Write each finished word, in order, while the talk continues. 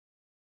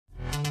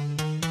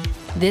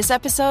This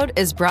episode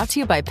is brought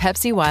to you by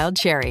Pepsi Wild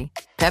Cherry.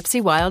 Pepsi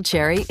Wild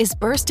Cherry is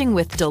bursting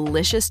with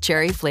delicious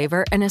cherry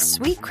flavor and a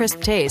sweet,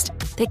 crisp taste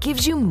that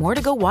gives you more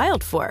to go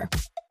wild for.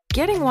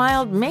 Getting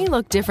wild may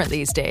look different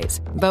these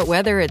days, but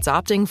whether it's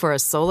opting for a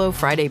solo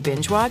Friday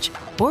binge watch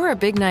or a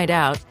big night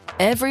out,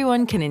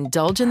 everyone can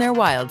indulge in their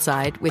wild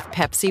side with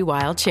Pepsi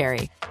Wild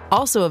Cherry.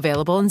 Also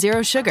available in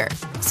Zero Sugar.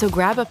 So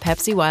grab a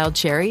Pepsi Wild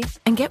Cherry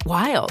and get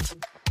wild.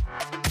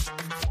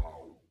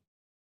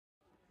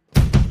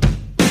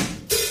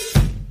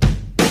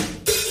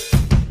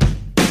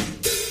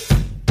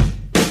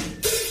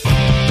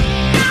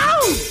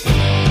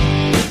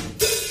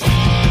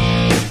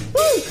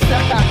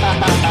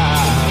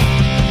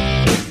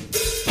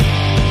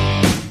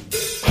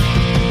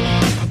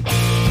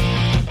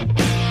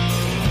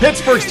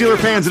 Pittsburgh Steelers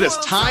fans, it is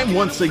time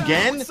once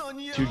again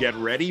to get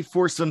ready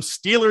for some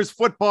Steelers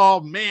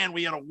football. Man,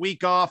 we had a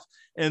week off,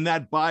 and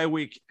that bye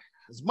week,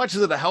 as much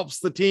as it helps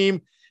the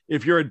team,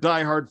 if you're a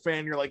diehard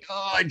fan, you're like,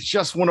 oh, I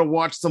just want to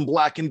watch some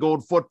black and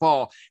gold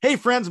football. Hey,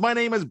 friends, my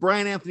name is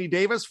Brian Anthony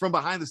Davis from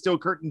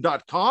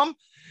BehindTheSteelCurtain.com,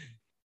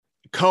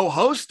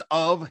 co-host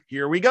of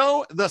Here We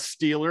Go, the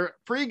Steeler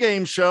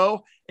pregame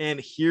show. And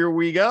here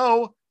we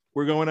go.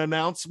 We're going to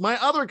announce my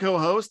other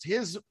co-host.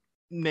 His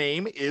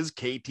name is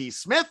KT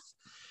Smith.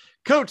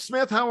 Coach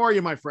Smith, how are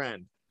you, my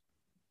friend?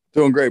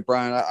 Doing great,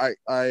 Brian.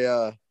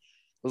 I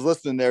was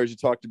listening there as you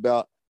talked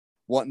about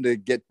wanting to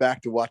get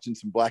back to watching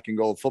some black and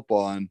gold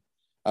football. And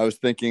I was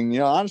thinking,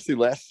 honestly,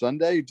 last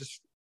Sunday,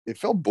 it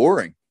felt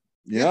boring.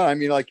 I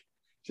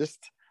get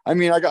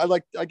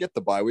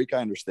the bye week. I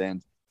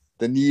understand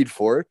the need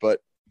for it,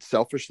 but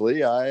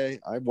selfishly, I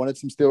wanted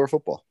some Steeler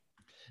football.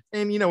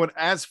 And you know what,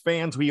 as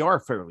fans, we are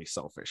fairly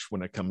selfish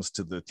when it comes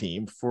to the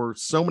team for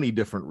so many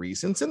different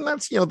reasons. And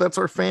that's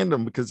our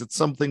fandom, because it's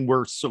something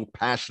we're so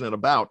passionate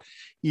about,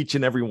 each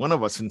and every one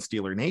of us in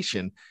Steeler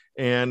Nation.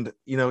 And,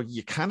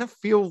 you kind of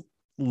feel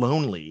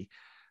lonely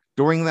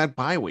during that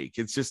bye week.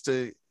 It's just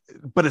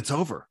but it's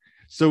over.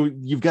 So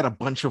you've got a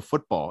bunch of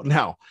football.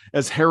 Now,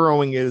 as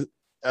harrowing as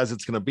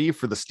it's going to be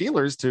for the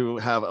Steelers to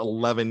have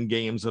 11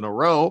 games in a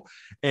row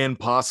and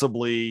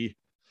possibly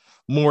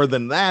more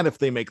than that if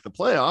they make the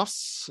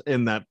playoffs,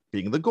 and that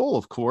being the goal,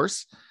 of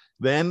course,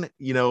 then,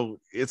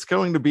 it's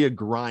going to be a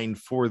grind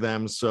for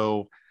them.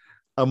 So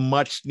a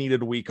much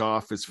needed week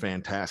off is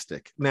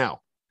fantastic.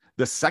 Now,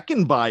 the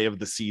second bye of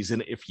the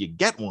season, if you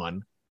get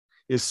one,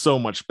 is so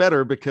much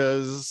better,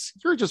 because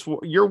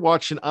you're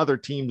watching other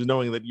teams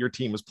knowing that your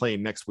team is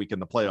playing next week in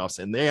the playoffs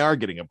and they are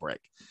getting a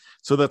break.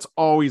 So that's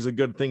always a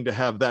good thing to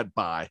have that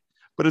bye,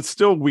 but it's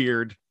still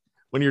weird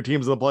when your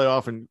team's in the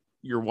playoff and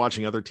you're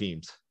watching other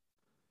teams.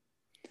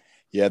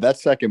 Yeah, that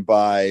second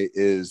bye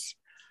is,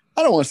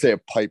 I don't want to say a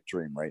pipe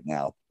dream right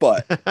now,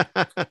 but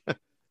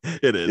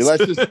it is.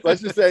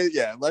 Let's just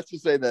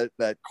say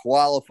that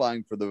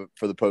qualifying for the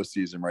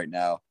postseason right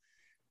now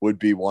would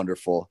be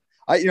wonderful.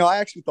 I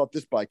actually thought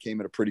this bye came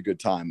at a pretty good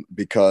time,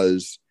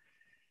 because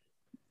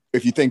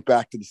if you think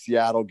back to the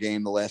Seattle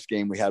game, the last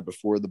game we had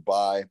before the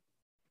bye,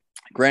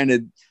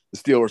 granted the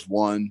Steelers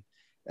won,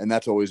 and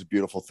that's always a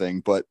beautiful thing,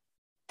 but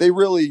they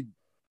really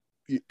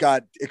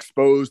got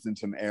exposed in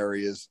some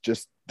areas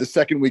just the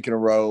second week in a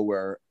row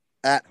where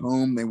at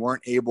home they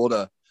weren't able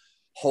to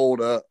hold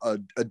a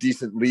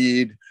decent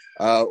lead,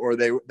 or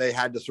they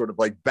had to sort of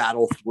like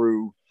battle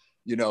through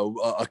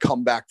a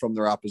comeback from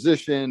their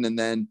opposition, and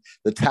then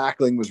the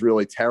tackling was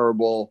really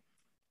terrible,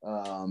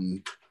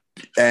 and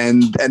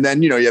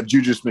then you have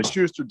Juju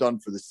Smith-Schuster done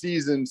for the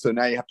season, so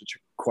now you have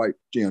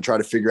to try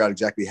to figure out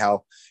exactly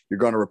how you're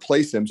going to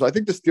replace him. So I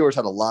think the Steelers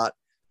had a lot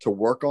to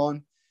work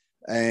on.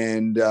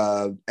 And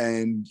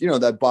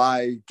that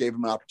bye gave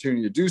him an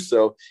opportunity to do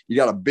so. You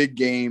got a big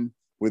game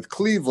with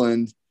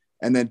Cleveland,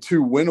 and then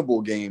two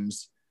winnable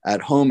games at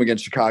home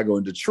against Chicago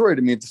and Detroit.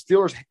 I mean, if the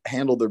Steelers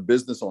handle their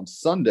business on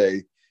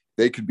Sunday,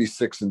 they could be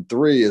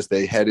 6-3 as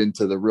they head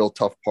into the real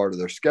tough part of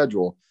their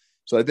schedule.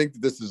 So I think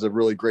that this is a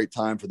really great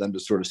time for them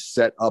to sort of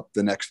set up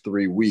the next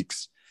 3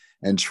 weeks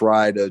and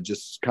try to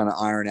just kind of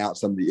iron out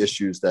some of the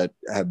issues that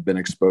have been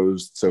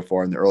exposed so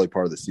far in the early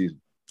part of the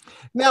season.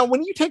 Now,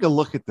 when you take a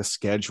look at the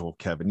schedule,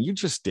 Kevin, you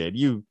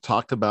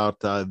talked about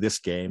this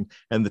game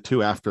and the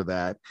two after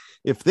that.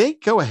 If they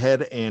go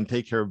ahead and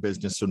take care of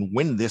business and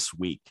win this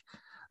week,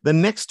 the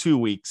next 2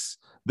 weeks,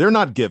 they're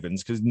not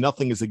givens, because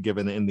nothing is a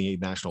given in the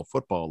National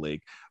Football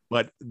League.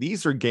 But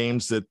these are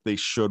games that they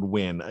should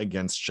win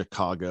against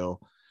Chicago,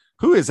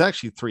 who is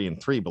actually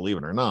 3-3, believe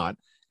it or not,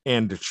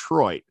 and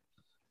Detroit.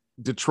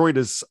 Detroit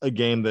is a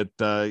game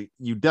that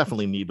you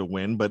definitely need to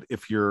win. But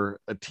if you're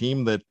a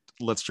team that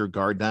lets your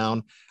guard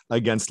down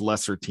against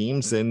lesser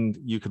teams, then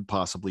you could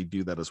possibly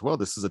do that as well.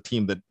 This is a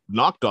team that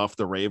knocked off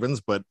the Ravens,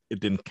 but it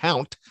didn't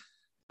count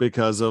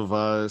because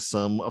of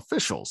some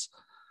officials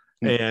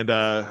and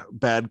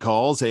bad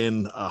calls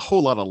and a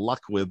whole lot of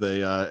luck with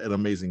an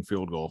amazing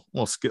field goal.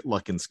 Well,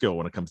 luck and skill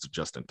when it comes to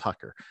Justin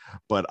Tucker,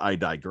 but I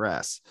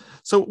digress.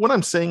 So what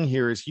I'm saying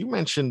here is, you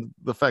mentioned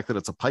the fact that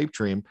it's a pipe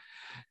dream.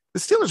 The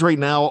Steelers right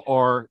now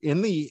are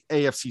in the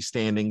AFC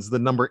standings, the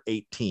number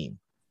 8 team,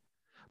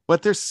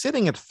 but they're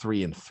sitting at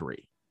 3-3.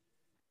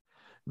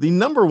 The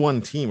number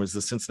one team is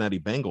the Cincinnati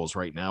Bengals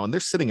right now, and they're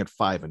sitting at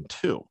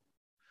 5-2.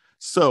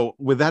 So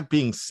with that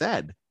being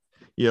said,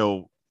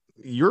 you're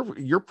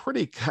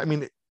pretty, I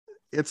mean,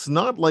 it's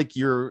not like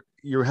you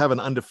have an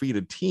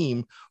undefeated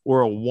team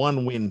or a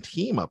 1-win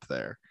team up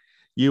there.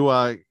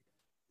 It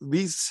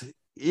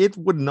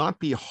would not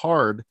be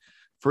hard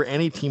for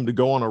any team to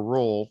go on a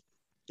roll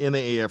in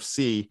the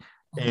AFC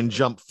and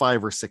jump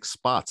 5 or 6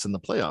 spots in the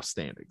playoff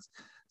standings.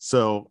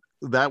 So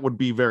that would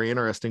be very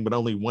interesting, but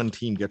only one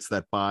team gets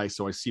that bye.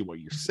 So I see what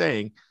you're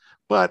saying,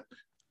 but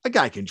a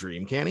guy can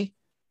dream, can he?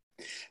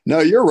 No,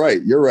 you're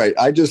right. You're right.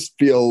 I just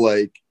feel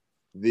like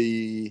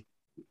the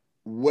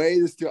way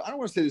I don't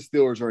want to say the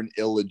Steelers are an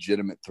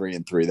illegitimate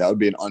 3-3. That would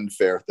be an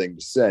unfair thing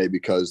to say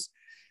because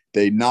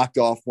they knocked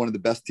off one of the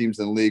best teams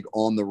in the league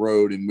on the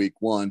road in week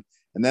 1.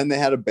 And then they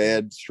had a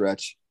bad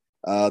stretch.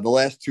 The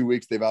last 2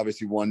 weeks, they've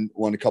obviously won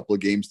a couple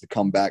of games to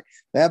come back.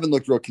 They haven't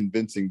looked real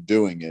convincing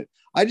doing it.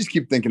 I just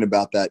keep thinking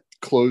about that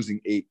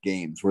closing 8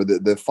 games where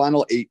the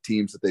final 8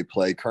 teams that they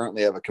play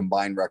currently have a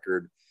combined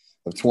record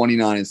of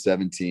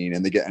 29-17,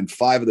 and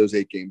 5 of those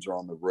 8 games are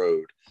on the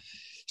road.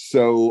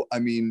 So, I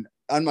mean,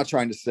 I'm not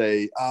trying to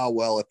say,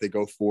 if they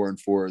go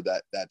 4-4,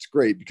 that's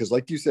great, because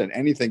like you said,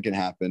 anything can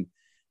happen.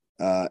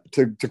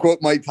 To quote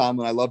Mike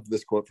Tomlin, I loved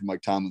this quote from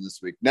Mike Tomlin this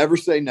week: "Never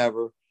say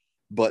never,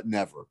 but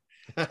never,"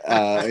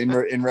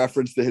 in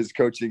reference to his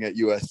coaching at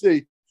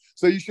USC.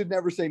 So you should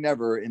never say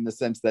never in the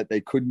sense that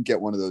they couldn't get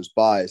one of those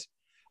buys.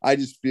 I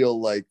just feel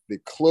like the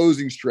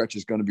closing stretch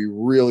is going to be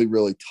really,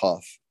 really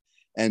tough.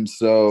 And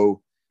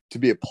so to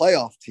be a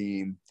playoff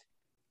team,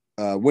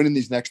 winning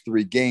these next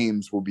 3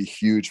 games will be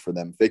huge for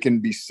them. If they can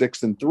be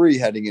 6-3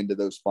 heading into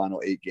those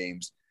final 8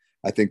 games,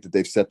 I think that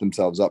they've set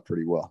themselves up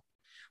pretty well.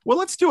 Well,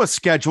 let's do a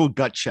scheduled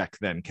gut check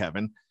then,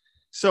 Kevin.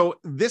 So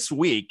this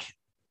week,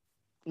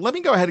 let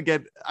me go ahead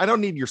and I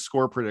don't need your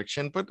score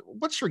prediction, but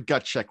what's your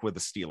gut check with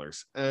the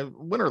Steelers?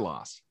 Win or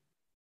loss?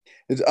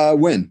 It's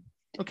win.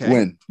 Okay.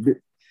 Win.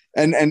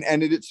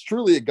 And it's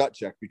truly a gut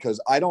check because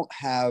I don't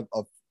have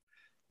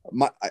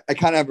I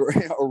kind of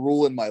have a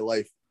rule in my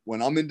life.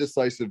 When I'm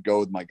indecisive, go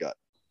with my gut.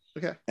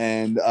 Okay.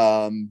 And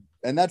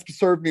that's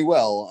served me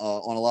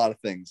well on a lot of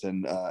things.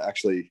 And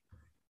actually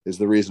is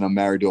the reason I'm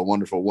married to a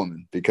wonderful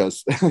woman,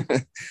 because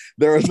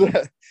there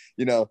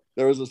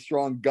was a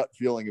strong gut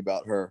feeling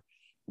about her.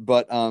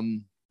 But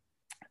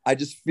I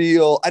just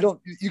feel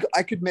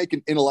I could make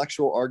an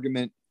intellectual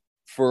argument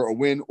for a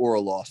win or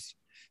a loss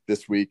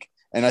this week.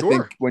 And sure. I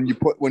think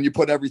when you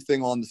put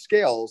everything on the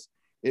scales,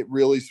 it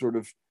really sort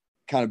of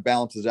kind of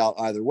balances out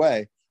either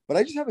way. But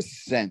I just have a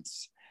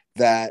sense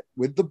that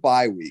with the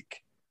bye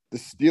week, the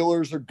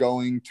Steelers are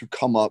going to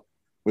come up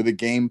with a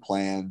game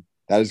plan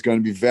that is going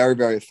to be very,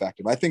 very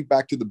effective. I think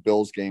back to the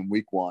Bills game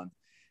week 1,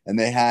 and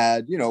they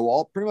had,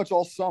 pretty much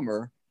all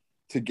summer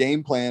to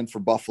game plan for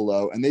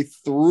Buffalo, and they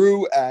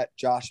threw at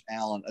Josh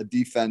Allen a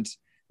defense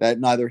that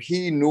neither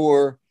he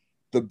nor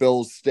the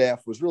Bills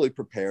staff was really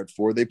prepared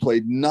for. They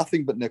played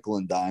nothing but nickel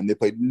and dime. They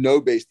played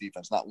no base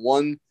defense, not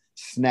one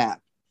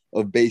snap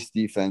of base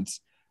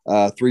defense,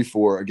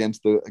 3-4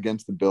 against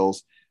the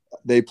Bills.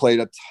 They played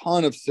a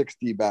ton of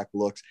 6D back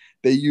looks.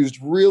 They used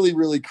really,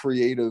 really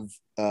creative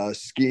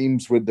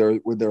schemes with their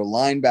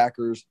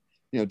linebackers,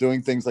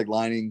 doing things like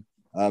lining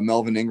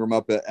Melvin Ingram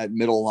up at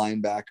middle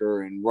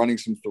linebacker and running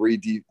some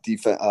 3D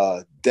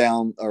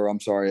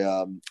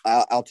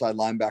outside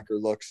linebacker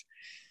looks.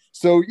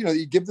 So,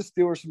 you give the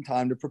Steelers some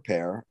time to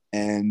prepare,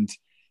 and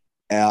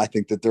I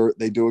think that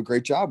they do a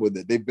great job with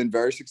it. They've been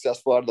very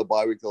successful out of the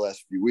bye week the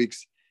last few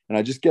weeks, and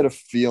I just get a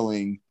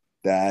feeling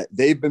that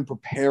they've been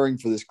preparing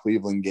for this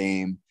Cleveland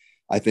game.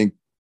 I think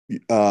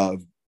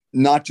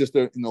not just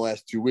in the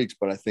last 2 weeks,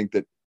 but I think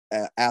that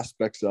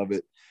aspects of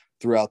it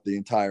throughout the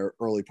entire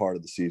early part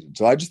of the season.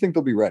 So I just think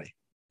they'll be ready.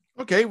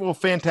 Okay, well,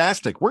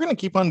 fantastic. We're going to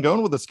keep on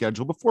going with the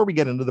schedule before we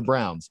get into the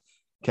Browns,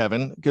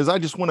 Kevin, because I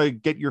just want to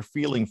get your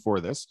feeling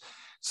for this.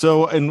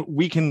 So, and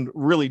we can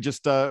really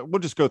just, we'll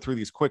just go through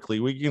these quickly.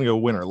 We can go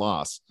win or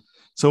loss.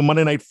 So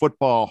Monday Night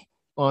Football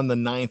on the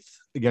 9th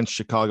against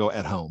Chicago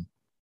at home.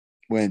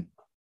 Win.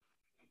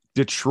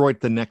 Detroit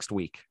the next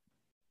week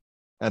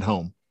at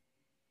home.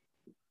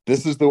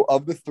 This is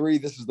of the 3,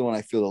 this is the one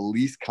I feel the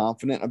least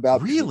confident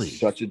about. Really?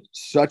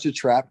 Such a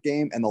trap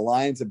game, and the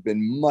Lions have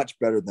been much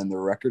better than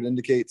their record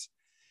indicates.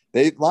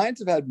 Lions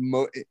have had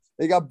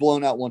they got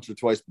blown out once or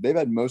twice, but they've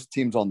had most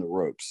teams on the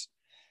ropes.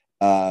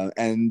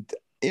 And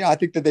I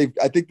think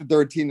that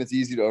they're a team that's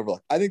easy to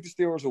overlook. I think the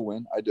Steelers will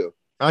win. I do.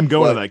 I'm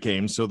going to that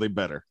game, so they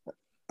better.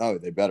 Oh,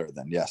 they better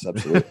then. Yes,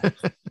 absolutely.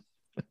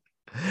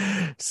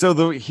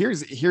 So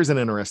here's an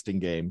interesting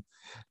game,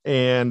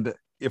 and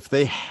if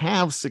they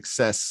have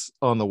success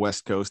on the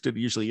West Coast, it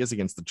usually is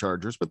against the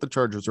Chargers, but the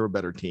Chargers are a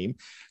better team.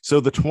 So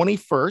the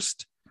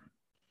 21st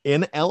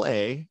in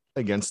LA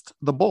against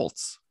the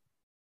Bolts.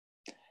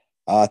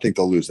 I think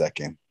they'll lose that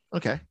game.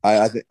 Okay.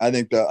 I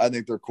think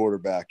their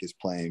quarterback is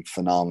playing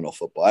phenomenal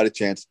football. I had a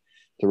chance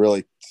to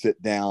really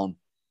sit down,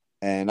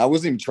 and I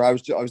wasn't even trying.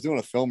 I was doing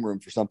a film room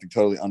for something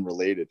totally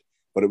unrelated,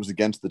 but it was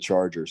against the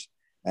Chargers,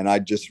 and I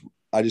just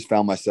I just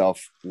found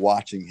myself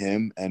watching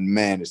him, and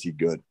man, is he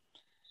good.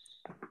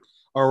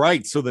 All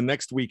right. So the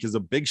next week is a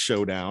big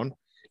showdown.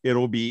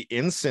 It'll be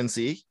in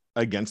Cincy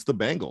against the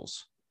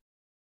Bengals.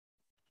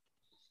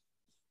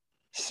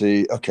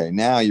 See, okay,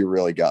 now you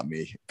really got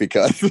me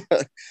because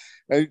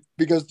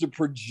to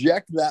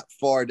project that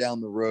far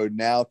down the road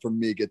now for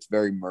me gets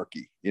very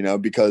murky,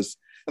 because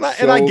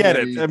I get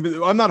it. I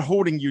mean, I'm not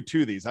holding you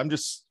to these. I'm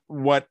just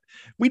what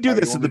we do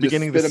this at the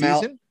beginning of the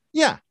season.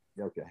 Yeah.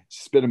 Okay.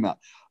 Spit them out.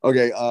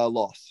 Okay.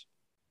 Loss.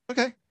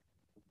 Okay.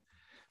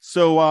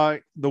 So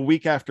the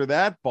week after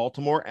that,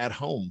 Baltimore at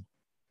home.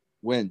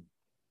 Win.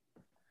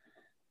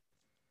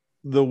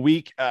 The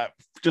week,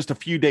 just a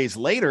few days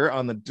later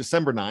on the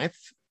December 9th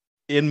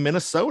in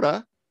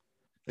Minnesota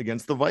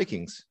against the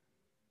Vikings.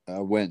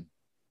 Win.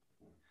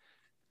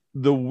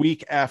 The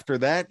week after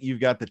that, you've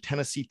got the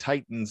Tennessee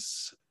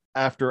Titans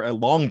after a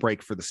long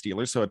break for the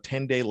Steelers. So a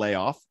 10-day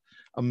layoff,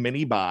 a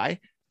mini bye.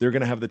 They're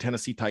going to have the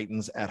Tennessee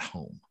Titans at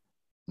home.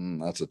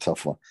 That's a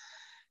tough one.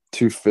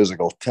 Too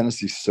physical.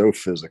 Tennessee's so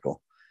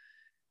physical.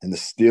 And the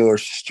Steelers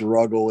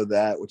struggle with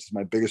that, which is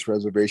my biggest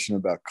reservation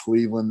about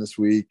Cleveland this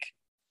week.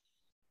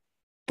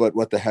 But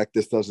what the heck,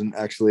 this doesn't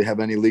actually have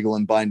any legal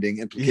and binding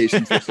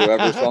implications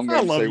whatsoever. So I'm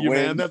going to say you,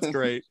 win. Man. That's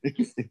great.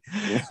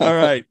 Yeah. All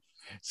right.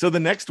 So the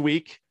next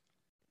week,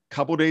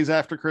 couple days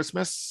after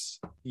Christmas,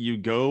 you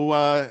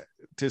go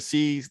to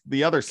see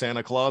the other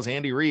Santa Claus,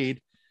 Andy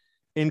Reid,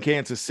 in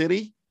Kansas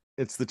City.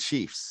 It's the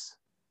Chiefs.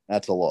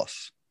 That's a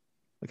loss.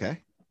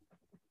 Okay.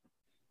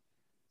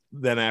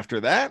 Then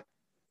after that,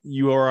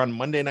 you are on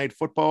Monday Night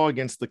Football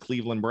against the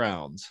Cleveland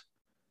Browns.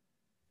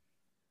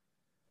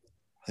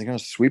 Are they going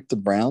to sweep the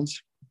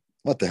Browns?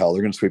 What the hell?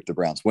 They're going to sweep the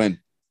Browns. Win.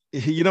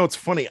 It's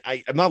funny.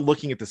 I'm not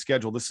looking at the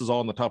schedule. This is all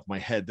on the top of my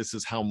head. This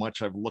is how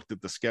much I've looked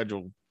at the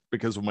schedule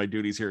because of my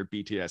duties here at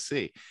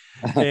BTSC.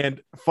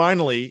 And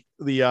finally,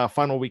 the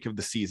final week of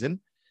the season,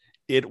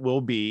 it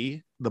will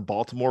be the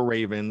Baltimore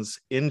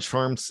Ravens in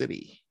Charm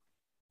City.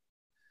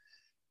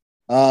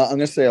 I'm going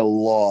to say a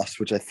loss,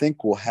 which I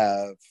think will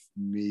have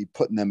me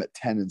putting them at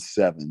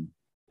 10-7,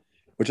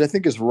 which I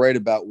think is right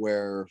about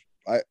where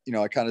I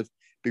kind of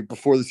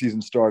before the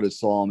season started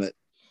saw them at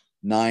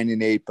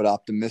 9-8, but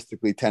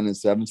optimistically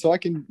 10-7. So I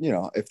can,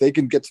 if they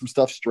can get some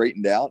stuff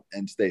straightened out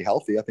and stay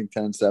healthy, I think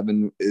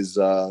 10-7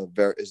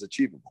 is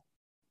achievable.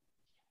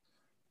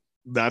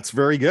 That's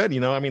very good.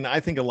 I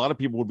think a lot of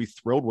people would be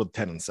thrilled with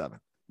 10-7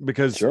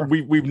 because sure.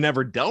 we've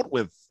never dealt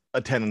with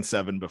a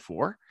 10-7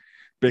 before.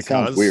 Because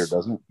sounds weird,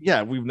 doesn't it?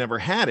 Yeah, we've never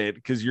had it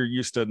because you're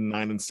used to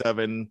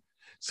 9-7.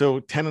 So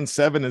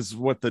 10-7 is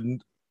what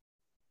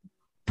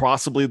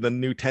possibly the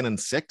new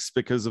 10-6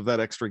 because of that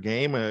extra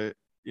game.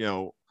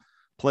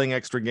 Playing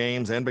extra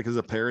games and because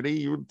of parity,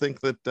 you would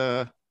think that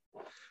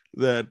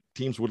that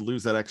teams would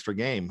lose that extra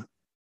game.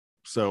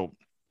 So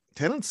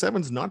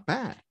 10-7 is not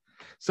bad.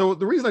 So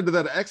the reason I did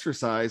that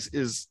exercise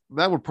is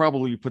that would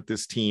probably put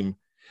this team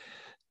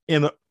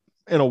in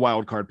a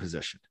wild card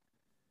position.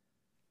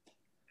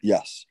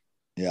 Yes.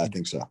 Yeah, I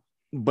think so.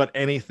 But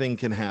anything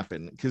can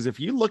happen because if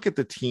you look at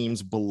the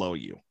teams below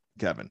you,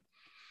 Kevin,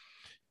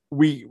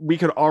 we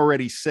could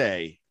already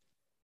say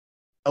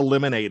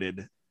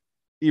eliminated,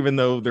 even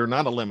though they're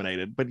not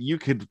eliminated, but you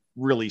could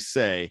really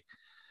say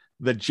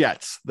the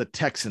Jets, the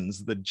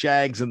Texans, the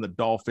Jags, and the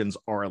Dolphins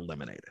are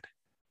eliminated.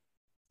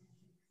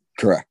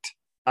 Correct.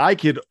 I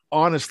could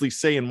honestly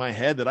say in my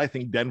head that I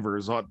think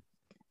Denver's that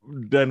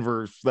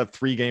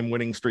 3-game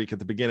winning streak at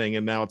the beginning,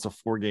 and now it's a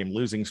 4-game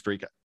losing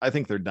streak. I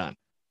think they're done.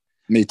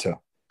 Me too.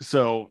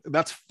 So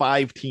that's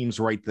 5 teams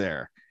right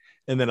there.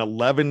 And then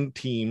 11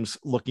 teams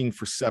looking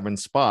for 7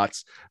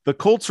 spots. The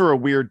Colts are a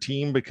weird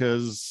team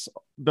because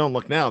don't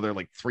look now, they're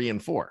like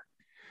 3-4.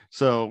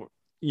 So,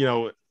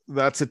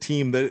 that's a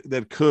team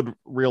that could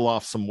reel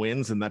off some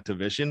wins in that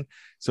division.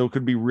 So it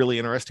could be really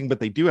interesting, but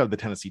they do have the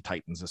Tennessee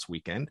Titans this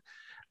weekend.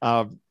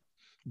 But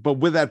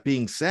with that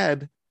being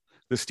said,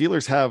 the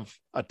Steelers have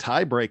a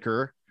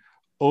tiebreaker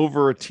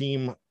over a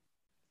team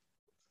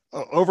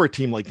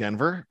like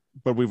Denver,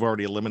 but we've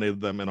already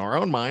eliminated them in our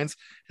own minds.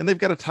 And they've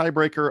got a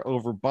tiebreaker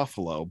over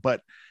Buffalo,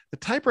 but the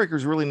tiebreaker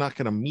is really not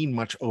going to mean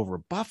much over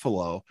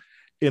Buffalo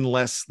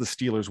unless the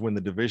Steelers win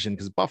the division,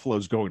 because Buffalo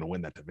is going to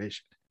win that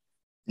division.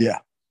 Yeah.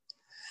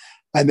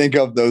 I think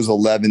of those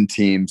 11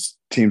 teams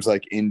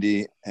like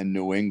Indy and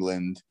New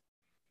England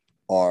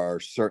are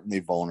certainly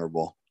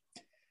vulnerable.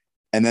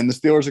 And then the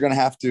Steelers are going to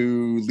have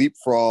to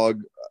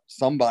leapfrog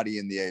somebody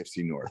in the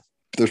AFC North.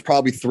 There's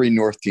probably 3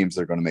 North teams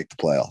that are going to make the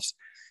playoffs.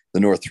 The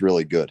North's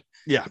really good.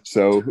 Yeah.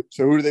 So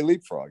who do they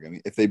leapfrog? I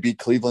mean, if they beat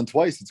Cleveland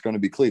twice, it's going to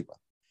be Cleveland.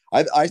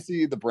 I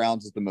see the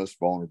Browns as the most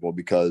vulnerable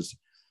because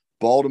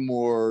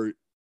Baltimore,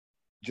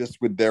 just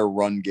with their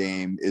run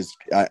game is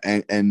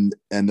and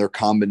their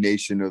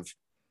combination of,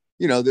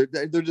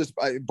 they're just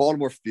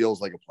Baltimore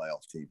feels like a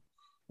playoff team.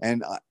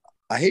 And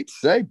I hate to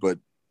say, but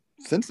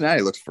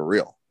Cincinnati looks for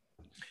real.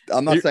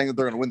 I'm not saying that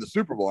they're going to win the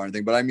Super Bowl or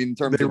anything, but I mean, in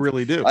terms they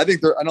really do. I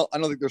think I don't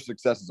think their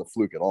success is a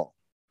fluke at all.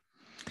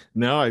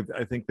 No, I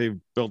think they've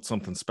built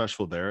something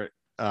special there.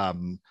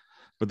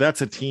 But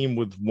that's a team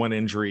with one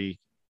injury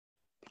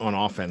on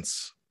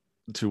offense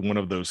to one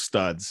of those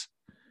studs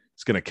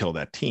is going to kill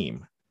that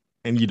team.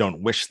 And you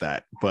don't wish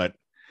that, but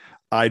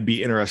I'd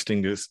be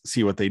interesting to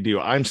see what they do.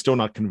 I'm still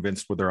not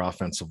convinced with their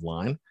offensive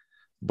line,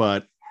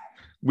 but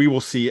we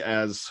will see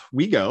as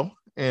we go.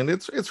 And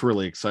it's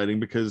really exciting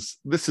because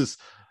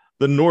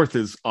the North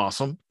is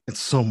awesome. It's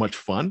so much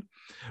fun.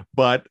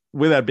 But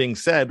with that being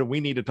said, we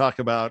need to talk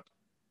about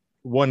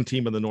one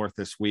team in the North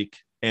this week,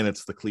 and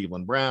it's the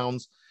Cleveland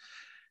Browns.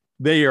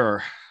 They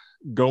are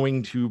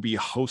going to be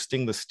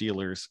hosting the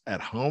Steelers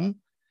at home.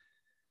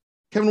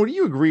 Kevin, would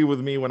you agree with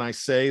me when I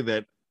say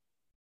that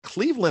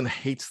Cleveland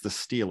hates the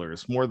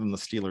Steelers more than the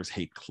Steelers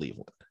hate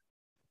Cleveland?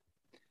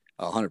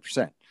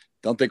 100%.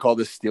 Don't they call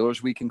this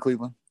Steelers week in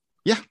Cleveland?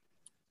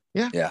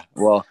 Yeah.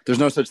 Well, there's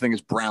no such thing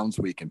as Browns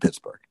week in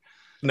Pittsburgh.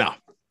 No,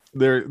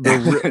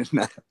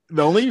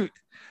 the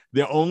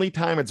only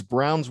time it's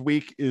Browns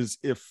week is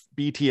if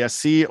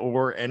BTSC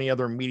or any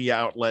other media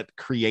outlet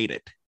create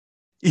it.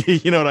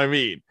 You know what I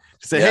mean?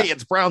 Say, hey,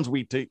 it's Browns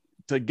week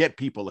to get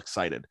people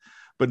excited.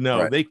 But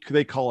no, right.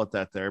 They call it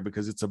that there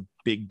because it's a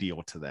big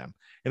deal to them.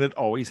 And it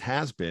always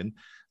has been.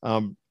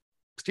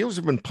 Steelers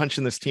have been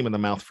punching this team in the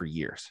mouth for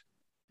years.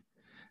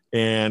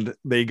 And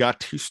they got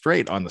 2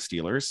 straight on the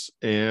Steelers,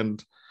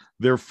 and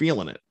they're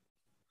feeling it.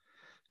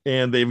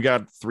 And they've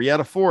got 3 out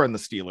of 4 in the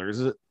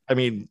Steelers. I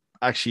mean,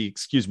 actually,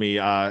 excuse me,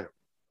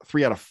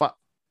 3 out of 5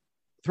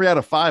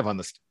 on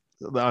the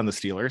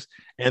Steelers,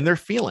 and they're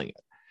feeling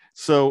it.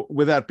 So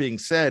with that being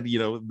said, you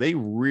know, they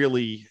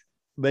really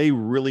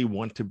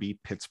want to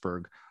beat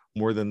Pittsburgh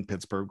more than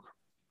Pittsburgh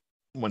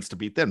wants to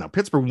beat them. Now,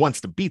 Pittsburgh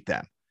wants to beat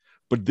them,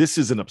 but this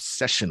is an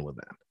obsession with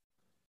them.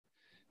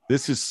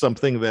 This is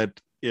something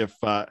that if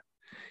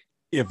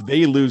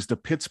they lose to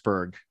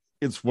Pittsburgh,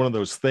 it's one of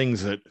those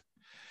things that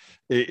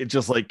it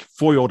just like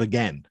foiled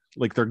again,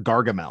 like they're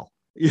Gargamel.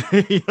 You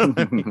know what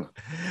I mean?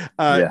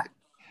 Yeah.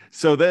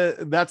 So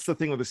that's the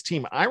thing with this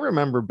team. I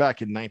remember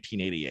back in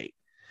 1988,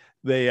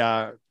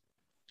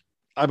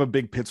 I'm a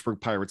big Pittsburgh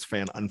Pirates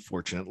fan,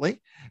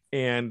 unfortunately.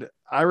 And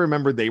I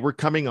remember they were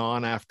coming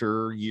on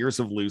after years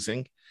of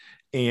losing,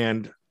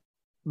 and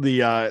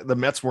the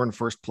Mets were in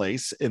first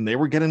place, and they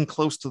were getting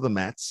close to the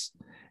Mets.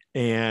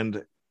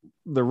 And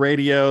the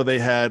radio, they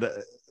had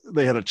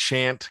a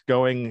chant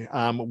going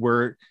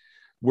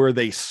where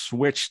they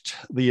switched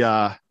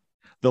the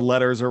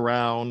letters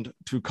around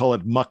to call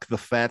it Muck the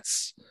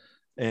Fets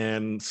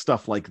and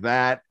stuff like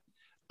that.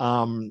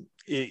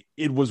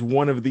 It was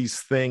one of these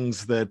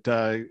things that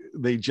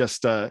they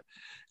just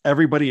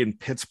everybody in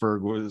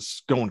Pittsburgh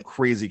was going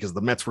crazy because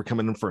the Mets were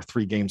coming in for a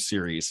 3-game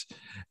series.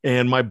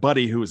 And my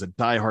buddy, who is a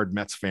diehard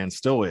Mets fan,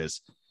 still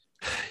is,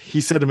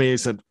 he said to me, he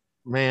said,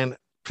 man,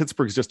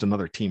 Pittsburgh's just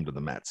another team to the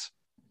Mets.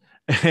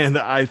 And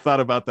I thought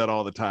about that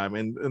all the time.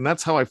 And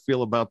that's how I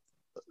feel about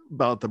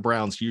the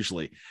Browns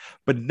usually.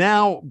 But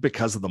now,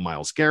 because of the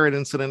Myles Garrett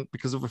incident,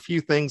 because of a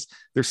few things,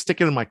 they're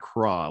sticking in my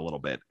craw a little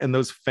bit. And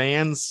those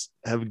fans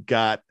have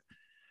got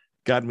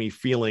me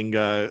feeling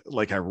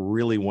like I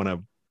really want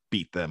to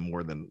beat them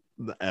more than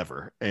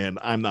ever. And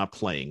I'm not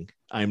playing.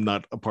 I'm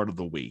not a part of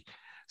the we.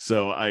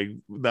 So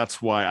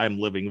that's why I'm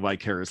living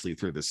vicariously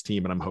through this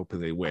team, and I'm hoping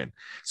they win.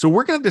 So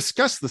we're going to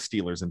discuss the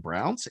Steelers and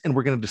Browns, and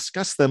we're going to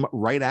discuss them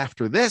right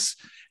after this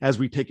as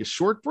we take a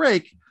short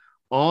break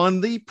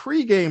on the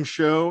pregame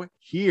show.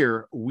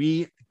 Here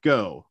we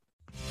go.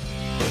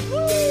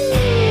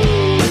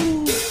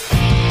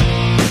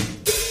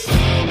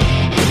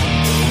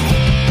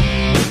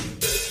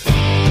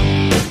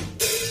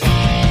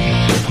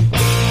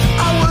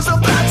 I was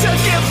about to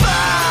give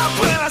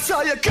up when I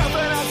saw you coming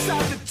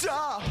outside the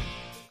door.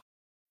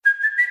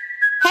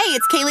 Hey,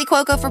 it's Kaylee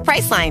Cuoco for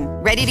Priceline.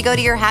 Ready to go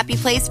to your happy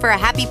place for a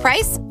happy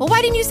price? Well,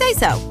 why didn't you say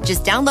so?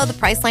 Just download the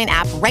Priceline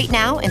app right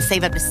now and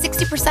save up to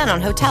 60% on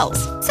hotels.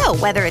 So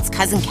whether it's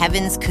Cousin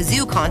Kevin's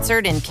Kazoo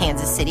Concert in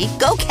Kansas City,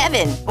 go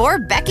Kevin, or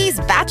Becky's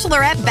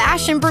Bachelorette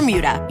Bash in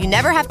Bermuda, you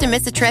never have to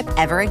miss a trip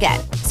ever again.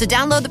 So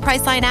download the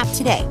Priceline app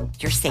today.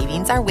 Your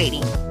savings are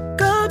waiting.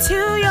 Go to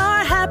your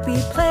happy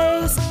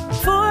place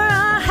for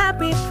a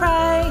happy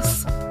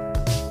price.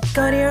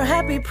 Go to your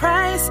happy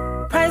price,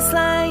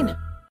 Priceline.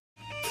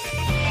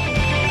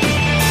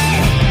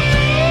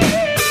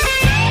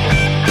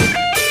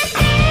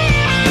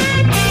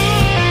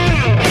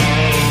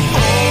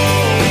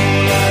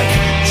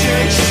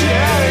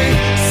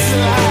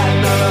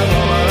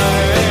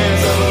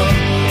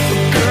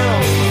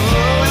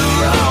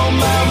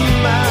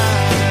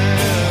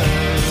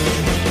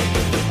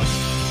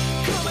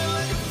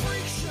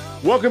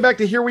 Welcome back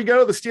to Here We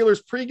Go, the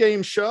Steelers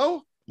pregame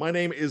show. My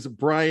name is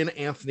Brian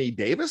Anthony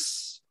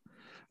Davis.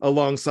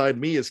 Alongside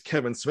me is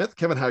Kevin Smith.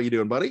 Kevin, how you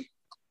doing, buddy?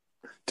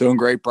 Doing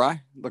great,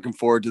 Brian. Looking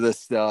forward to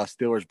this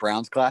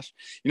Steelers-Browns clash.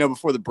 You know,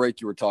 before the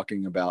break, you were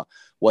talking about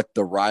what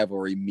the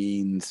rivalry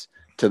means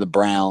to the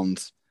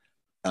Browns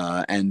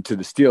and to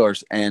the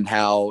Steelers, and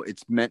how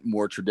it's meant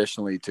more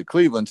traditionally to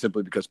Cleveland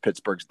simply because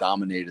Pittsburgh's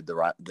dominated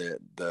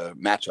the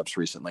matchups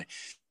recently.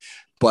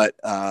 But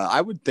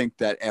I would think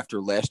that after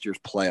last year's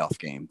playoff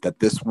game, that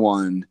this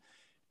one,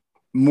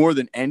 more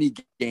than any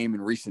game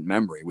in recent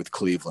memory with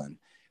Cleveland,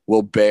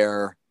 will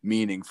bear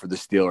meaning for the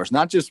Steelers,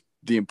 not just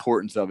the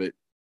importance of it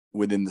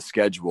within the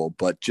schedule,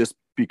 but just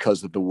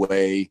because of the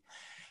way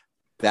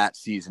that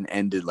season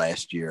ended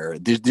last year.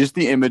 There's just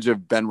the image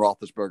of Ben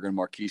Roethlisberger and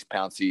Maurkice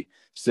Pouncey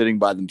sitting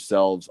by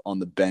themselves on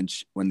the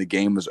bench when the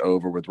game was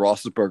over, with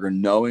Roethlisberger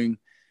knowing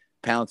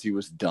Pouncey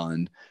was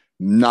done,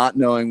 not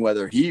knowing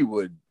whether he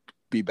would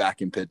be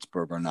back in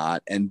Pittsburgh or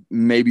not, and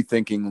maybe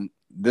thinking,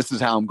 this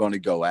is how I'm going to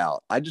go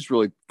out. I just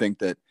really think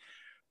that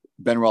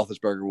Ben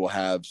Roethlisberger will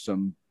have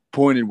some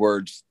pointed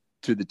words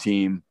to the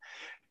team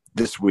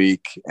this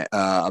week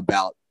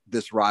about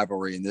this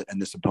rivalry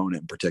and this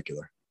opponent in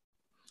particular.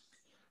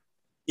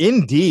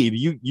 Indeed,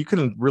 you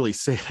couldn't really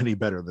say it any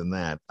better than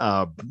that,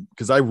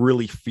 because I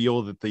really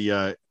feel that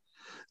the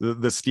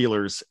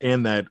Steelers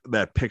and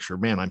that picture,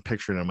 man, I'm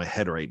picturing it in my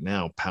head right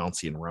now,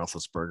 Pouncey and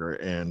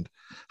Roethlisberger, and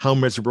how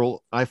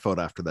miserable I felt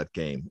after that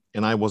game.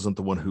 And I wasn't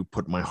the one who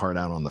put my heart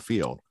out on the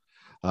field.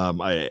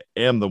 I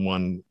am the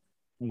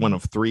one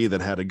of three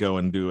that had to go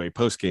and do a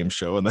post-game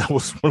show, and that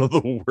was one of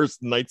the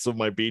worst nights of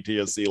my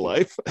BTSC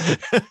life.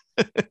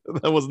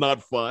 That was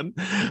not fun.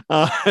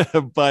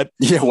 But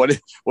yeah, what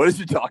did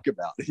you talk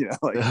about?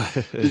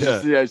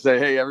 I say,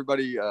 hey,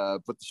 everybody,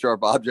 put the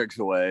sharp objects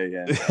away.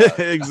 And,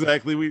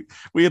 exactly.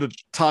 We had to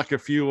talk a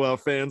few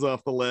fans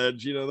off the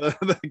ledge,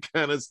 that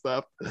kind of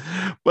stuff.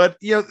 But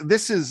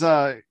this is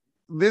I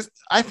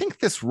think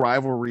this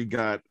rivalry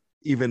got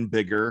even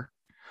bigger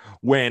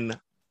when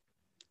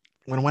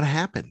what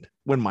happened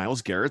when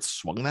Myles Garrett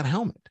swung that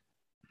helmet.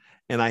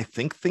 And I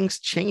think things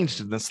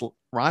changed in this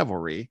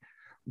rivalry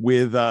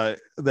with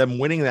them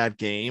winning that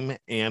game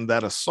and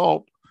that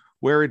assault,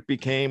 where it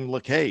became,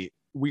 look, hey,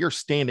 we are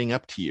standing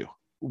up to you,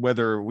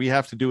 whether we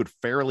have to do it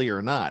fairly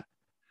or not.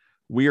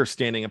 We are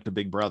standing up to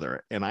Big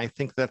Brother. And I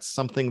think that's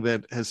something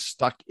that has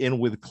stuck in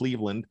with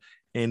Cleveland,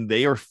 and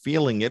they are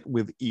feeling it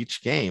with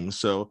each game.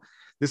 So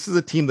this is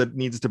a team that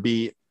needs to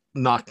be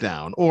knocked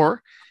down,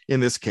 or in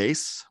this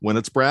case, when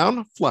it's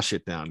brown, flush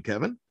it down,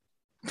 Kevin.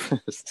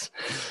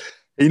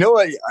 You know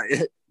what?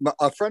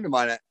 A friend of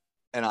mine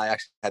and I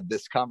actually had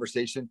this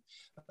conversation.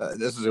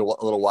 This was a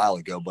little while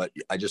ago, but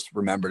I just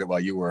remembered it while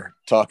you were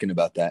talking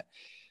about that.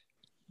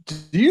 Do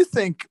you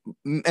think,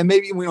 and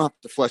maybe we don't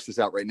have to flesh this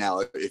out right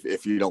now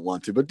if you don't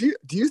want to, but do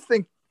you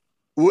think,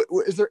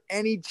 is there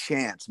any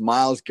chance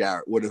Myles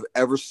Garrett would have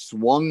ever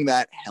swung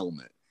that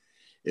helmet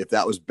if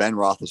that was Ben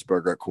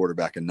Roethlisberger at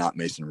quarterback and not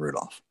Mason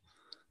Rudolph?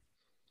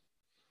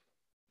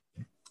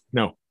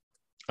 No,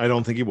 I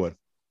don't think he would.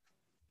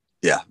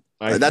 Yeah,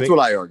 that's what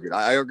I argued.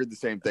 I argued the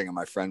same thing, and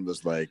my friend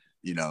was like,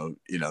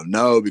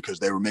 no, because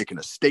they were making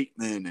a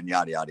statement and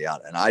yada yada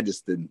yada. And I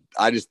just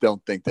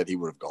don't think that he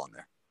would have gone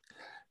there.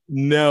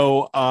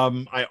 No,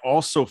 I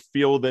also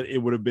feel that it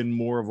would have been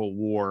more of a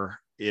war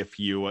if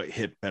you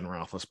hit Ben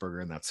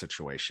Roethlisberger in that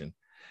situation.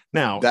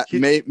 Now, that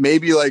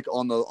maybe like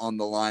on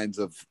the lines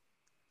of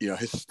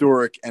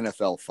historic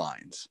NFL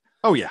fines.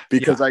 Oh yeah,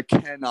 because I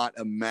cannot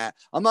imagine.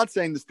 I'm not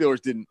saying the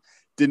Steelers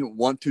didn't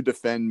want to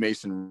defend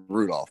Mason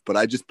Rudolph, but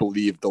I just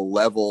believe the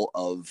level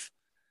of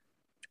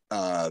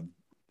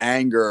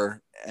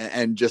anger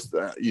and just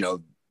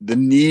the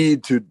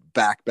need to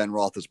back Ben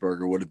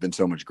Roethlisberger would have been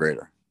so much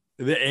greater.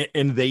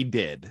 And they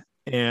did.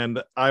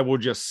 And I will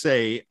just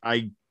say,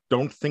 I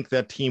don't think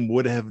that team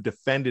would have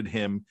defended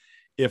him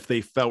if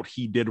they felt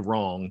he did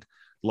wrong,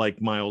 like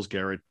Myles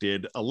Garrett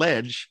did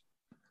allege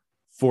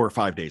 4 or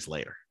 5 days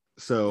later.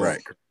 So,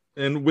 right.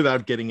 And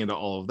without getting into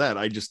all of that,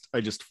 I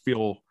just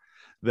feel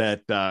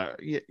that,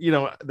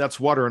 that's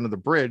water under the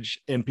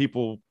bridge, and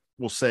people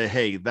will say,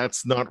 hey,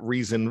 that's not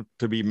reason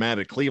to be mad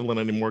at Cleveland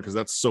anymore because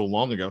that's so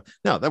long ago.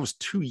 No, that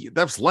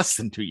was less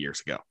than 2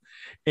 years ago.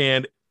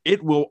 And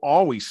it will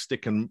always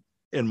stick in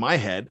my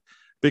head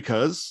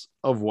because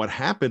of what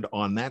happened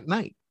on that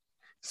night.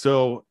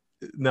 So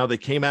now they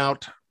came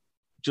out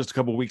just a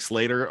couple of weeks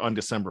later on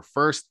December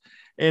 1st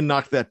and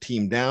knocked that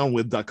team down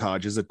with Duck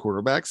Hodges at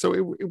quarterback. So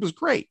it was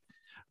great.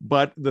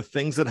 But the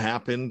things that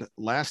happened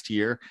last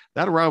year,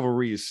 that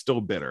rivalry is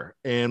still bitter.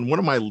 And one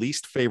of my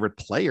least favorite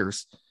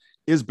players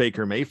is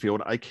Baker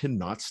Mayfield. I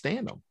cannot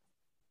stand him.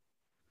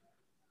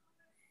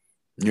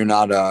 You're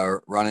not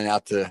running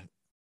out to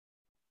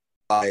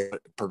buy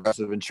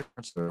Progressive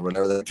Insurance or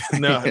whatever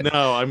that.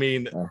 No. I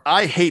mean,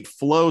 I hate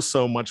Flo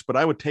so much, but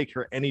I would take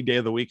her any day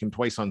of the week and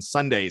twice on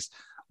Sundays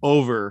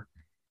over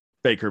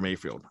Baker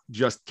Mayfield.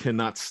 Just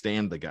cannot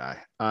stand the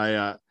guy.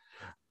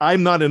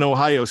 I'm not an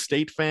Ohio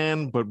State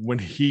fan, but when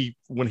he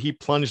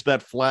plunged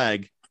that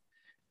flag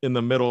in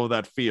the middle of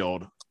that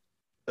field,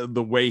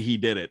 the way he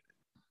did it,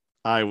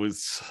 I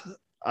was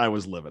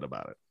livid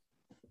about it.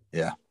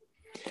 Yeah.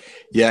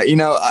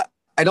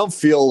 I don't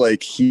feel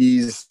like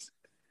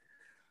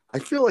I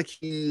feel like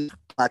he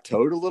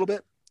plateaued a little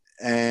bit,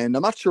 and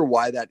I'm not sure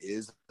why that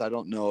is. I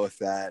don't know if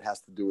that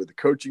has to do with the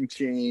coaching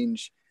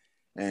change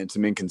and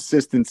some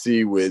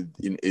inconsistency with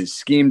his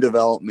scheme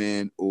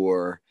development,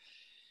 or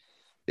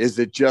is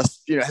it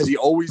just, has he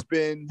always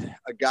been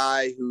a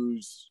guy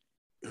who's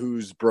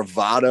whose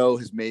bravado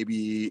has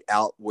maybe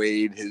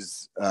outweighed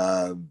his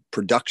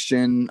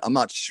production. I'm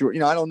not sure.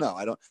 I don't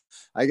know.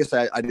 I guess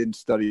I didn't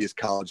study his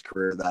college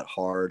career that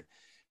hard.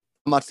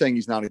 I'm not saying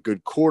he's not a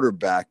good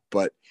quarterback,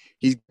 but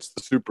he gets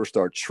the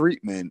superstar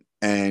treatment,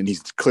 and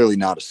he's clearly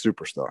not a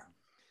superstar.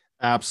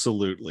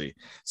 Absolutely.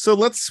 So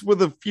let's,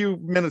 with a few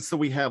minutes that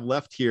we have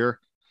left here,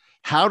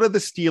 how do the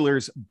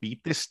Steelers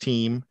beat this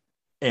team,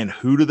 and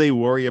who do they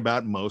worry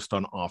about most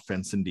on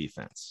offense and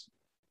defense?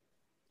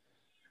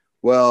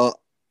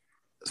 Well,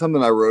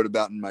 something I wrote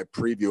about in my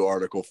preview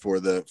article for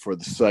the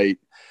site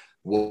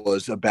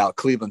was about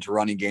Cleveland's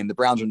running game. The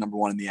Browns are number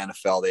one in the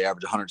NFL. They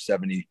average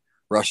 170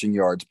 rushing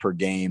yards per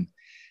game.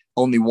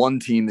 Only one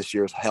team this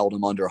year has held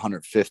them under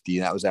 150,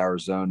 and that was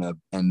Arizona.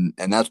 And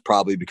that's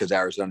probably because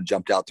Arizona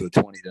jumped out to a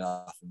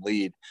 20-0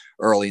 lead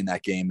early in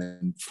that game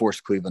and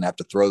forced Cleveland to have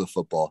to throw the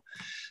football.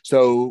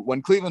 So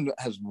when Cleveland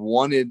has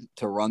wanted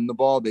to run the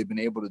ball, they've been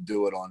able to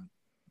do it on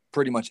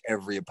pretty much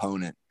every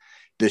opponent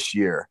this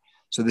year.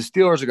 So the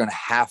Steelers are going to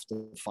have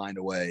to find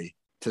a way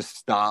to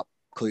stop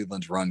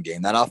Cleveland's run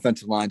game. That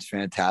offensive line is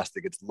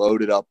fantastic. It's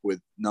loaded up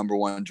with number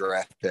one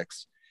draft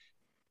picks.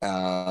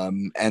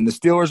 And the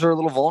Steelers are a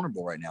little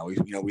vulnerable right now.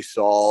 We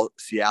saw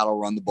Seattle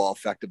run the ball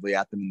effectively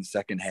at them in the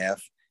second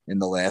half in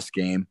the last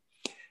game.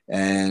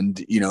 And,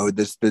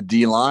 the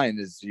D line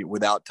is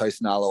without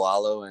Tyson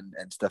Alualu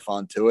and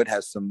Stephon Tuitt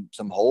has some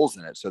holes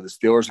in it. So the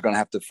Steelers are going to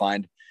have to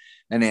find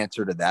an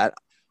answer to that.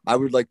 I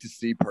would like to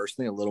see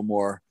personally a little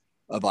more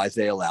of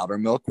Isaiah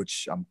Loudermilk,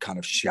 which I'm kind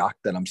of shocked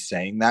that I'm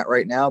saying that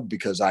right now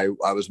because I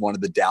was one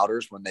of the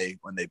doubters when they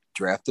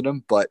drafted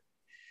him, but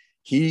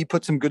he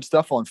put some good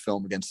stuff on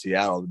film against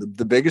Seattle.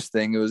 The biggest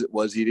thing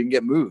was he didn't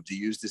get moved. He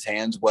used his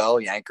hands well,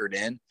 he anchored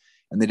in,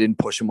 and they didn't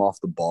push him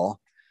off the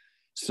ball.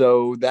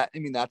 So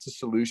that's a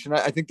solution.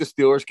 I think the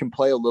Steelers can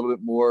play a little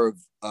bit more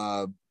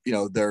of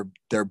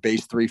their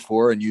base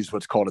 3-4 and use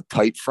what's called a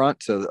tight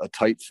front. So a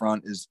tight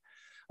front is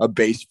a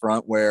base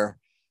front where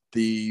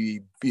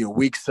the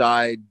weak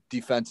side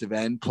defensive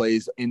end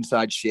plays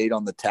inside shade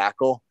on the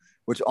tackle,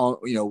 which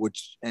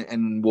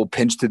will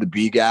pinch to the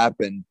B gap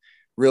and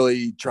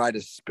really try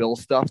to spill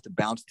stuff to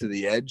bounce to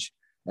the edge.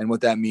 And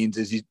what that means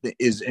is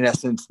in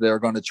essence, they're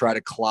going to try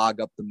to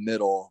clog up the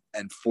middle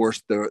and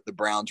force the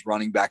Browns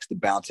running backs to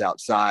bounce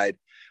outside,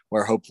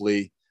 where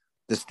hopefully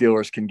the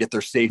Steelers can get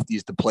their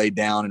safeties to play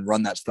down and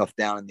run that stuff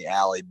down in the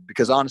alley.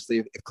 Because honestly,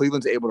 if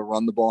Cleveland's able to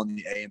run the ball in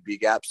the A and B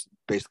gaps,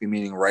 basically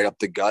meaning right up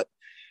the gut,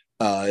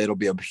 it'll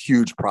be a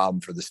huge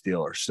problem for the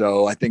Steelers.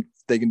 So I think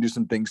they can do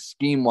some things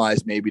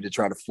scheme-wise maybe to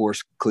try to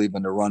force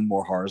Cleveland to run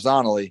more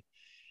horizontally,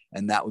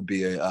 and that would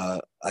be,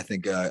 I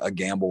think, a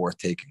gamble worth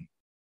taking.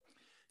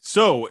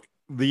 So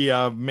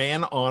the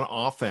man on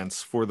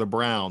offense for the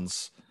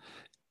Browns,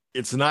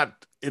 it's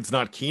not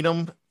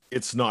Keenum,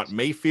 it's not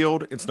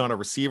Mayfield, it's not a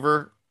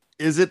receiver.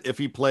 Is it, if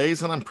he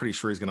plays, and I'm pretty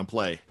sure he's going to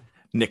play,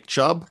 Nick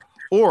Chubb?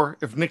 Or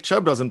if Nick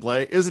Chubb doesn't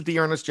play, is it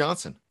D'Ernest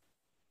Johnson?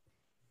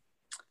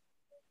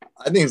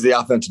 I think it's the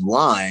offensive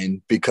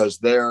line because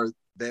they're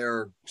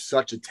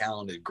such a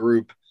talented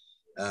group.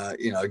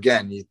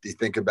 Again, you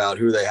think about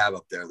who they have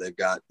up there. They've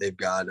got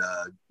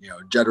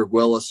Jedrick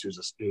Willis,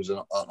 who's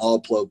an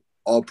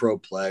all-pro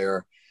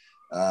player.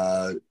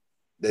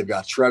 They've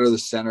got Shredder, the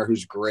center,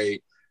 who's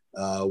great.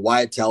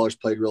 Wyatt Teller's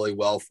played really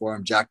well for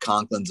him. Jack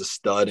Conklin's a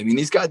stud. I mean,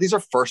 these are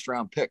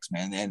first-round picks,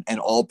 man, and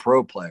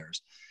all-pro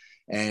players.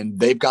 And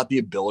they've got the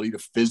ability to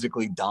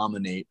physically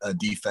dominate a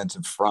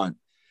defensive front.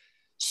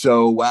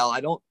 So while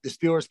the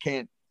Steelers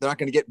they're not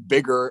going to get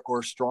bigger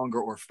or stronger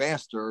or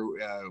faster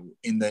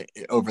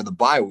over the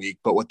bye week,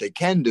 but what they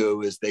can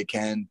do is they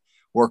can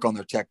work on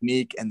their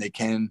technique and they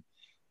can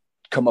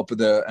come up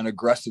with an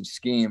aggressive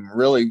scheme.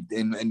 Really,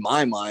 in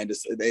my mind,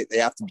 is they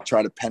have to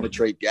try to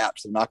penetrate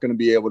gaps. They're not going to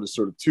be able to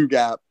sort of two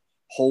gap,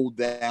 hold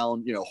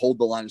down, hold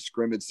the line of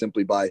scrimmage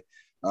simply by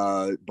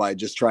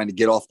just trying to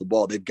get off the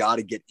ball. They've got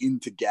to get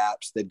into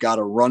gaps. They've got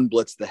to run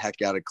blitz the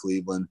heck out of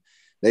Cleveland.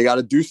 They got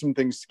to do some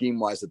things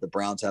scheme-wise that the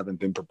Browns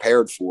haven't been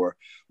prepared for,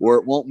 or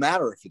it won't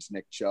matter if it's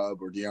Nick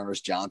Chubb or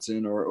D'Ernest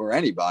Johnson or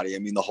anybody. I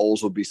mean, the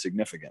holes will be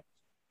significant.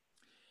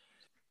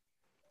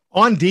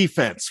 On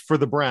defense for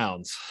the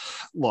Browns,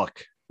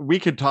 look, we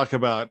could talk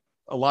about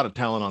a lot of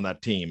talent on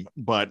that team,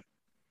 but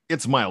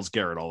it's Myles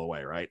Garrett all the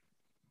way, right?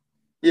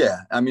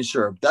 Yeah, I mean,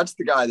 sure. That's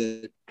the guy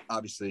that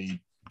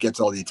obviously gets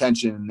all the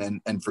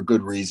attention, and for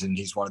good reason.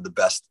 He's one of the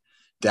best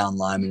down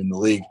linemen in the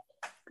league.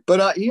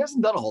 But he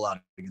hasn't done a whole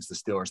lot against the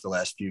Steelers the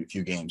last few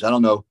games. I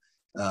don't know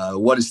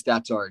what his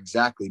stats are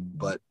exactly,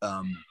 but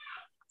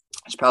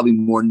it's probably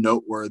more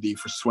noteworthy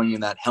for swinging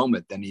that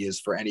helmet than he is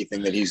for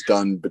anything that he's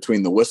done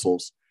between the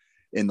whistles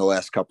in the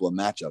last couple of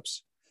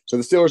matchups. So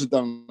the Steelers have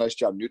done a nice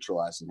job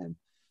neutralizing him.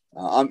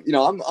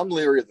 I'm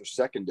leery of their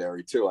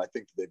secondary too. I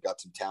think they've got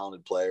some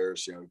talented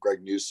players.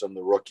 Greg Newsome,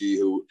 the rookie,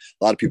 who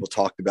a lot of people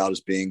talked about as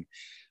being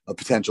a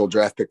potential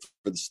draft pick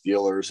for the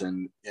Steelers,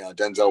 and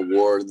Denzel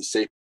Ward and the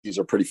safety. These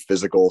are pretty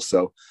physical.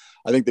 So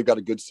I think they've got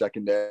a good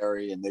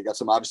secondary, and they got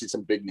obviously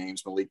some big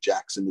names. Malik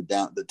Jackson,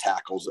 the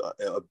tackles,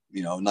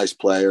 a nice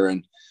player.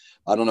 And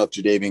I don't know if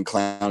Jadeveon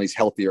Clowney's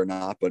healthy or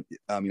not, but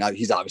I mean,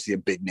 he's obviously a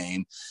big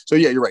name. So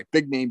yeah, you're right.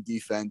 Big name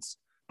defense,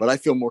 but I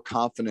feel more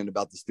confident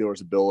about the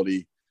Steelers'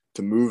 ability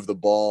to move the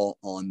ball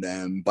on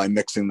them by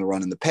mixing the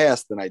run and the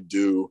pass than I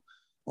do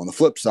on the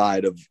flip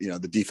side of,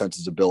 the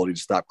defense's ability to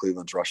stop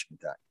Cleveland's rushing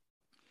attack.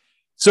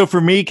 So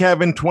for me,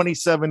 Kevin,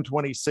 27-26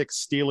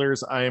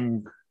 Steelers.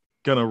 I'm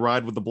going to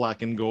ride with the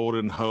black and gold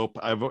and hope.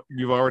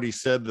 You've already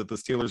said that the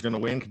Steelers are going to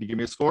win. Can you give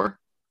me a score?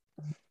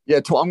 Yeah,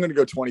 I'm going to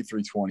go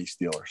 23-20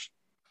 Steelers.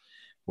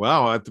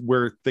 Wow,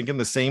 we're thinking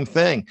the same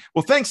thing.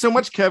 Well, thanks so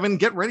much, Kevin.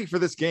 Get ready for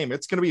this game.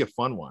 It's going to be a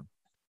fun one.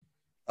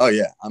 Oh,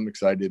 yeah, I'm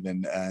excited.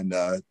 And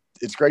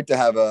it's great to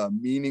have a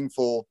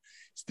meaningful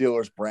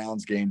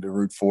Steelers-Browns game to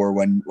root for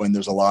when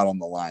there's a lot on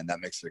the line. That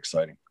makes it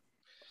exciting.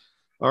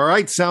 All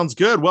right, sounds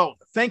good. Well,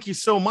 thank you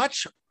so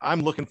much.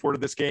 I'm looking forward to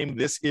this game.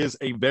 This is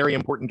a very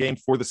important game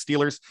for the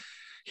Steelers.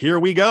 Here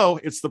we go.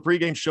 It's the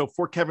pregame show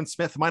for Kevin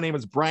Smith. My name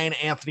is Brian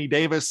Anthony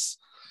Davis.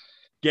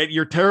 Get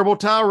your terrible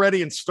towel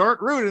ready and start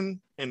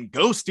rooting, and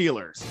go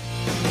Steelers.